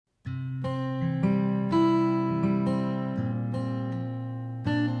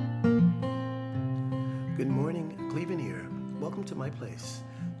Good morning, Cleveland here. Welcome to my place.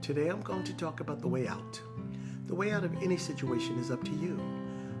 Today I'm going to talk about the way out. The way out of any situation is up to you.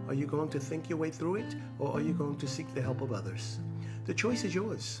 Are you going to think your way through it, or are you going to seek the help of others? The choice is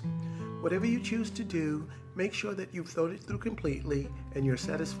yours. Whatever you choose to do, make sure that you've thought it through completely and you're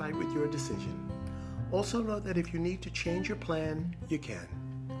satisfied with your decision. Also know that if you need to change your plan, you can.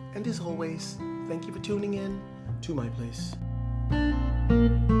 And as always, thank you for tuning in to my place.